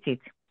will eat it.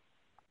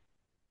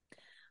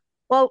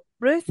 Well,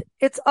 Ruth,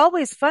 it's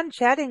always fun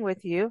chatting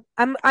with you.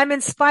 I'm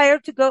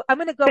inspired to go. I'm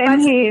going to go buy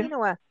some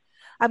quinoa.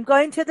 I'm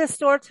going to the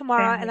store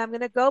tomorrow and I'm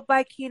going to go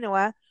buy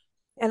quinoa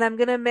and I'm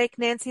going to make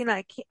Nancy and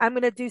I'm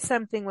going to do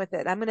something with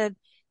it. I'm going to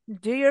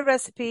do your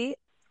recipe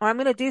or I'm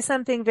going to do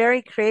something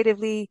very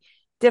creatively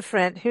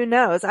different. Who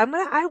knows? I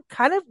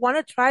kind of want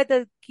to try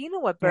the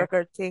quinoa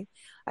burger thing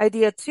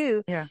idea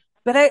too. Yeah.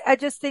 But I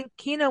just think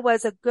quinoa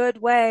was a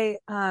good way,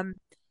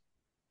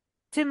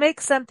 to make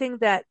something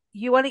that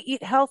you want to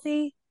eat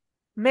healthy.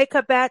 Make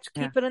a batch,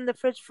 keep it in the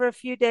fridge for a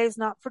few days,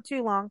 not for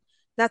too long.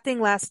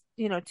 Nothing lasts,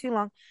 too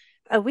long.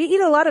 We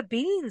eat a lot of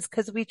beans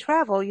because we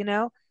travel,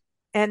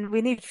 and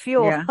we need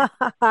fuel. Yeah.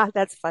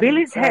 That's funny. Bean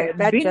is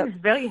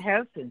very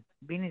healthy.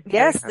 Bean is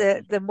yes, very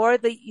healthy. The more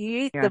that you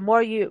eat, the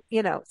more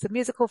it's a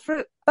musical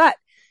fruit. But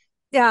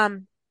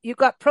you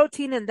got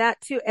protein in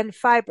that too, and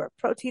fiber.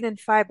 Protein and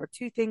fiber,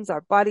 two things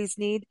our bodies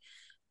need.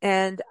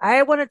 And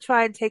I want to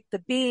try and take the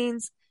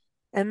beans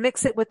and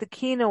mix it with the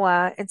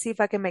quinoa and see if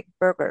I can make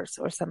burgers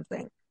or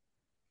something.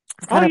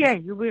 It's Oh kind of yeah,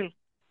 you will.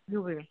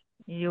 You will.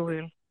 You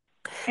will.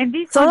 And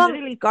this so one long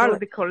really low garlic.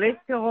 the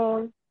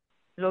cholesterol,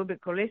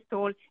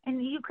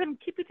 and you can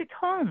keep it at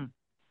home.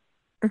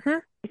 Mm-hmm.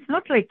 It's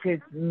not like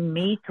a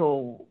meat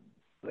or,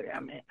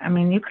 I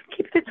mean, you can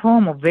keep it at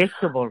home or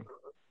vegetable.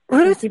 You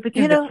can Ruth, keep it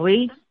in the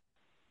fridge.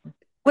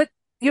 what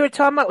you were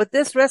talking about with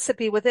this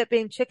recipe, with it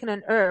being chicken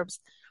and herbs,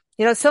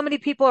 so many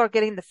people are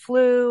getting the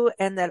flu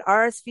and that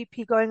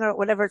RSVP going or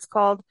whatever it's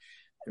called.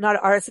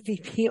 Not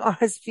RSVP,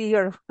 RSV,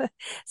 or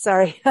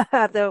sorry,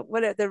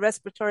 the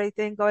respiratory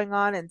thing going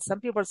on, and some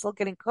people are still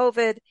getting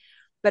COVID,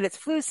 but it's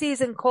flu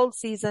season, cold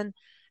season,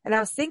 and I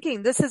was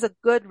thinking this is a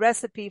good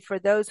recipe for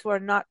those who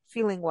are not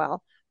feeling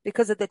well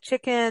because of the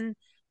chicken.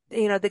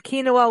 The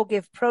quinoa will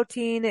give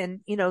protein and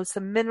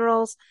some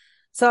minerals.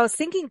 So I was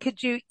thinking,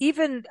 could you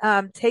even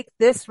take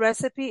this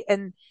recipe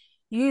and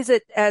use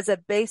it as a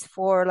base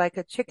for like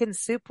a chicken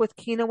soup with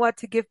quinoa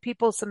to give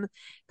people some,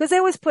 because they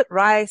always put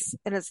rice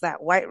and it's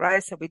that white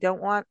rice that we don't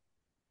want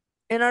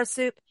in our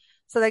soup.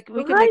 So like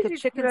we can make Rice a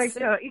is chicken like,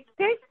 soup. it's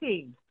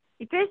tasty.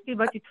 It's tasty,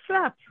 but it's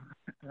flat.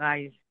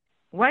 Rice.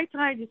 White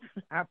rice is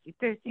flat. It's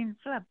tasty and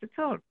flat. That's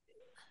all.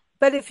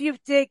 But if you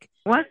take,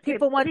 Once they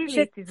people want peel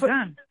it, it's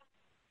gone.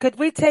 could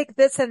we take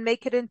this and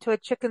make it into a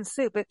chicken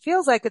soup? It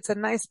feels like it's a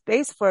nice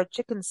base for a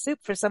chicken soup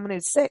for someone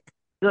who's sick.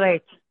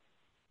 Great.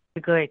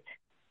 Great.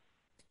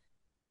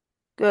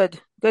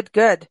 Good, good,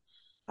 good.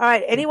 All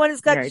right. Anyone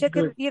who's got Yeah, it's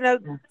chicken, good. Yeah.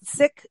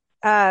 sick,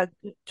 try and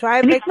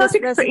And make this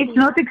recipe. it's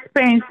not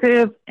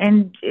expensive,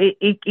 and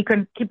you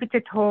can keep it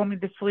at home in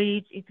the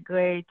fridge. It's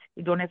great.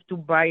 You don't have to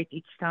buy it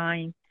each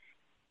time.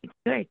 It's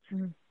great.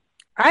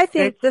 I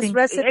think this At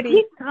recipe,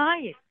 least try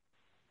it.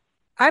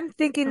 I'm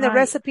thinking the Try it.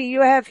 recipe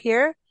you have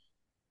here,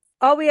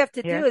 all we have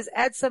to do Yes. is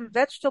add some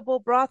vegetable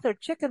broth or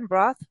chicken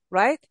broth,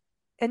 right?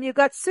 And you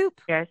got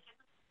soup. Yes.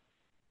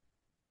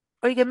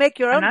 Or you can make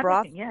your own Another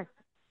broth. thing, yes.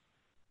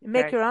 You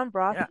make Yes. your own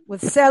broth Yeah.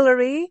 with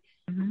celery,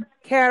 Mm-hmm.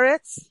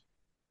 carrots,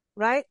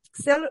 right?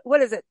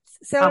 What is it?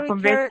 Celery,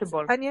 From carrots,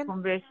 vegetable. onion?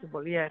 From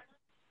vegetable, yes.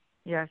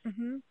 Yes.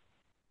 Mm-hmm.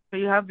 So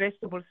you have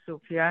vegetable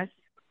soup, yes.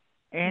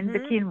 And the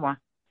Mm-hmm. quinoa.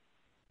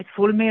 It's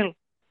full meal.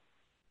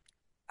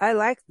 I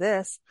like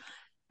this.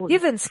 Full,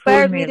 You've full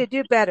inspired me meal. to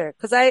do better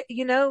because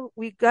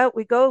we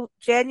go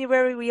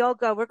January, we all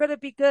go, we're going to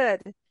be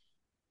good.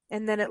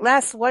 And then it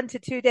lasts 1 to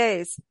 2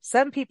 days,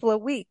 some people a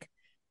week.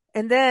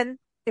 And then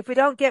if we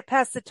don't get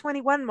past the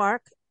 21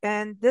 mark,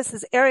 and this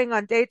is airing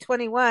on day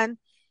 21,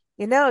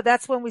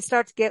 that's when we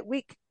start to get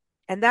weak.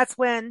 And that's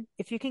when,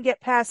 if you can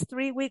get past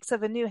 3 weeks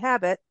of a new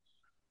habit,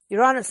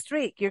 you're on a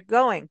streak. You're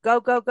going,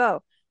 go, go, go.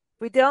 If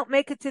we don't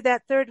make it to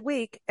that third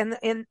week, and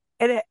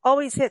it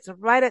always hits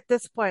right at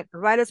this point,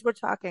 right as we're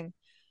talking.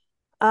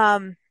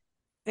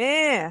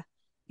 Yeah,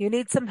 you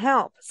need some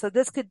help. So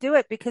this could do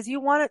it because you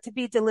want it to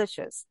be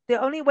delicious.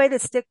 The only way to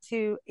stick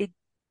to a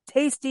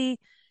tasty,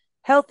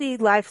 healthy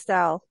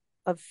lifestyle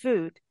of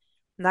food,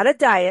 not a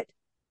diet,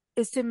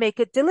 is to make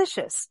it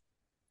delicious.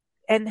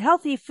 And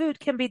healthy food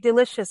can be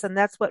delicious, and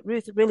that's what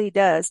Ruth really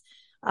does.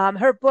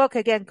 Her book,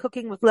 again,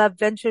 Cooking with Love,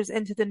 Ventures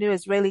into the New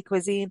Israeli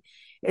Cuisine,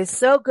 is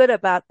so good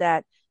about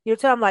that. You're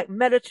talking like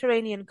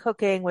Mediterranean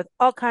cooking with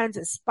all kinds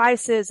of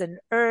spices and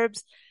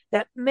herbs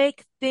that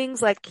make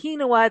things like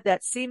quinoa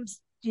that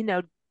seems, This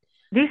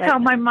is like, how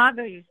my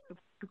mother used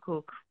to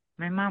cook.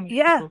 My mom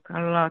used to cook a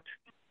lot.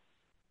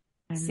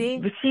 And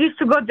see? she used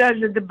to go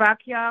to the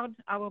backyard,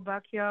 our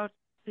backyard,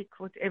 pick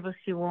whatever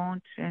she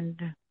wants and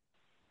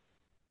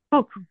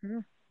cook. Mm-hmm.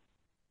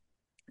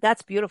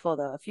 That's beautiful,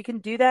 though. If you can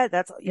do that,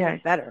 that's even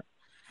Yes. better.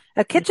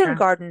 A kitchen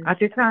garden. At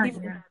the time,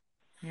 Even,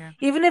 yeah.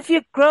 even if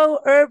you grow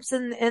herbs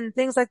and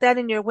things like that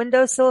in your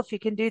windowsill, if you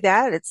can do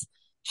that, it's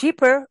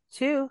cheaper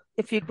too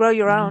if you grow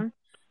your own.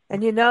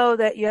 And you know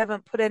that you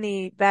haven't put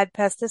any bad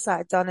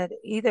pesticides on it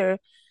either.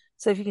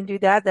 So if you can do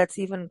that, that's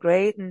even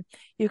great. And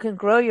you can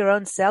grow your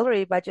own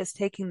celery by just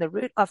taking the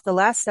root off the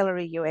last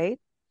celery you ate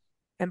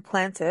and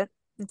plant it.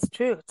 It's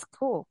true. It's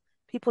cool.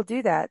 People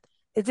do that.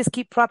 They just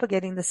keep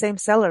propagating the same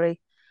celery.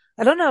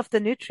 I don't know if the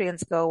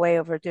nutrients go away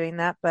over doing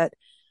that, but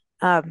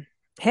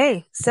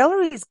hey,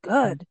 celery is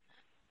good.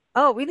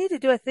 Oh, we need to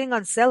do a thing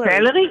on celery.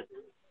 Celery?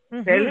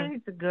 Mm-hmm. Celery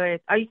is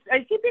great. I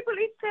see people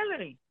eat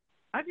celery.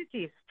 As it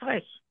is,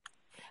 fresh.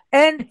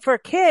 And for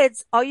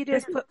kids, all you do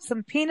is put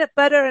some peanut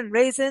butter and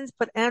raisins,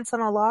 put ants on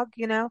a log,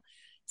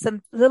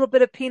 some little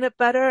bit of peanut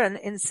butter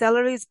and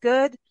celery is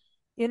good.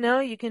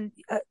 You can,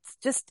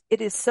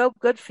 it is so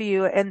good for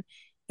you. And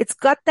it's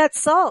got that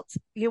salt.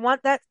 You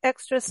want that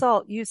extra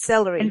salt, use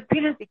celery.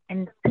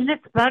 And peanut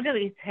butter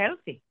is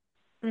healthy.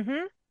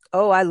 Mm-hmm.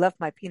 Oh, I love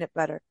my peanut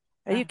butter.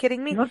 Are you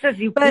kidding me? Not that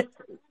you but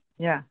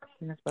yeah,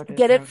 peanut butter.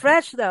 Get it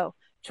fresh though.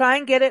 Try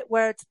and get it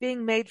where it's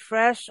being made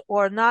fresh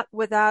or not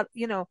without,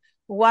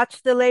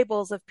 watch the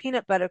labels of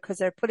peanut butter because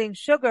they're putting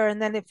sugar.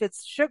 And then if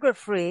it's sugar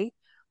free,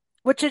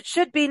 which it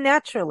should be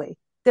naturally,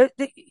 the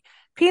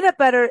peanut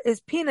butter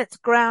is peanuts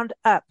ground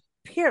up,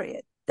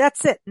 period.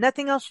 That's it.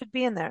 Nothing else should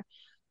be in there.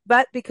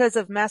 But because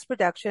of mass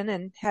production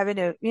and having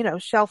a,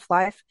 shelf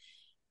life,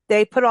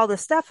 they put all the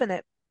stuff in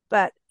it.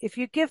 but if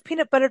you give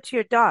peanut butter to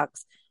your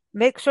dogs,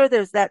 make sure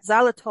there's that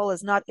xylitol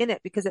is not in it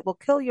because it will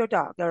kill your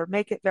dog or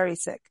make it very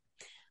sick.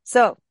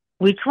 So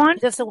which one?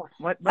 Just a one.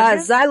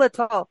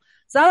 Xylitol.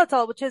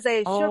 Xylitol, which is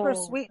a sugar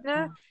Oh.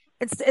 sweetener.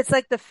 It's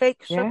like the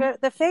fake sugar. Yeah?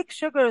 The fake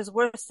sugar is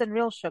worse than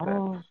real sugar.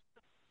 Oh.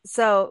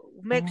 So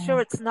make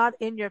sure it's not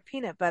in your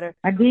peanut butter.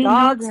 I didn't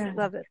Dogs know that.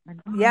 love it. I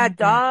didn't Yeah, know that.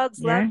 dogs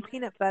Yeah? love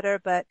peanut butter,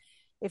 but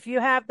if you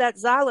have that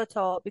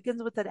xylitol, it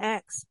begins with an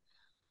X.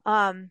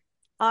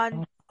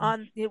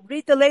 You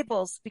read the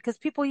labels because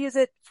people use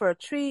it for a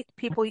treat.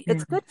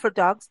 It's good for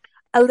dogs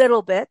a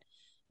little bit,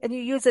 and you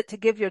use it to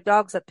give your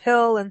dogs a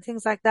pill and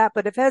things like that.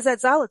 But if it has that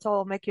xylitol,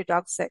 it'll make your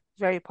dog sick,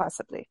 very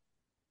possibly.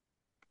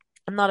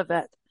 I'm not a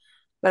vet,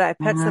 but I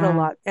pet sit a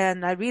lot,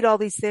 and I read all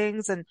these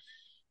things. And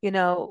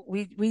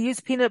we use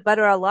peanut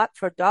butter a lot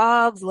for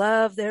dogs.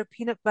 Love their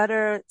peanut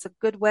butter. It's a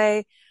good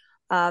way.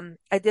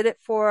 I did it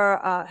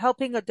for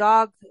helping a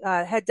dog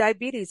had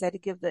diabetes. I had to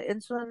give the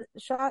insulin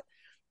shot.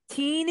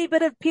 Teeny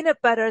bit of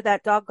peanut butter.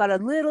 That dog got a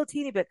little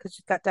teeny bit because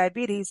she's got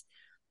diabetes.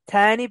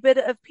 Tiny bit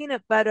of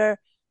peanut butter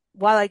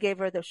while I gave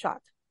her the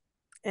shot.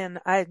 And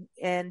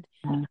then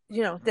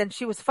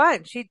she was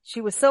fine.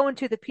 She was so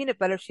into the peanut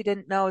butter, she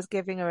didn't know I was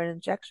giving her an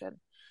injection,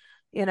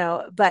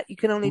 but you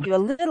can only do a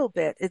little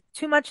bit.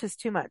 Too much is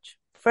too much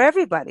for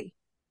everybody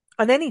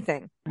on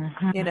anything,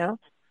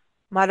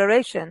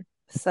 moderation.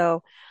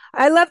 So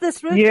I love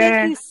this, Ruth. Yeah.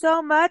 Thank you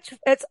so much.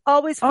 It's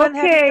always fun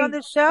having you on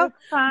the show.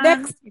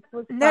 Next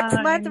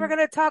month, we're going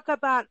to talk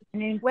about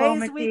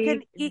ways we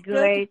can eat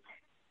good.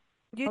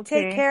 You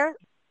take care.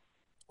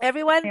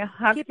 Everyone,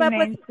 keep up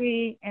with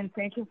Nancy, and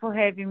thank you for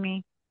having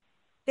me.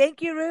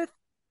 Thank you, Ruth.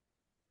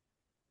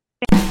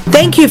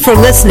 Thank you for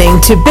listening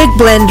to Big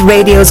Blend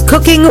Radio's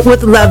Cooking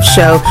with Love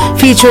show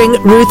featuring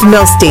Ruth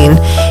Milstein.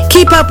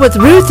 Keep up with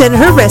Ruth and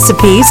her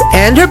recipes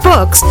and her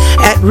books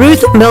at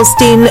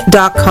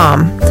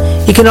ruthmilstein.com.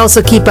 You can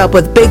also keep up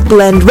with Big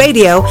Blend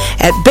Radio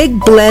at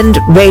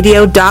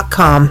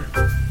bigblendradio.com.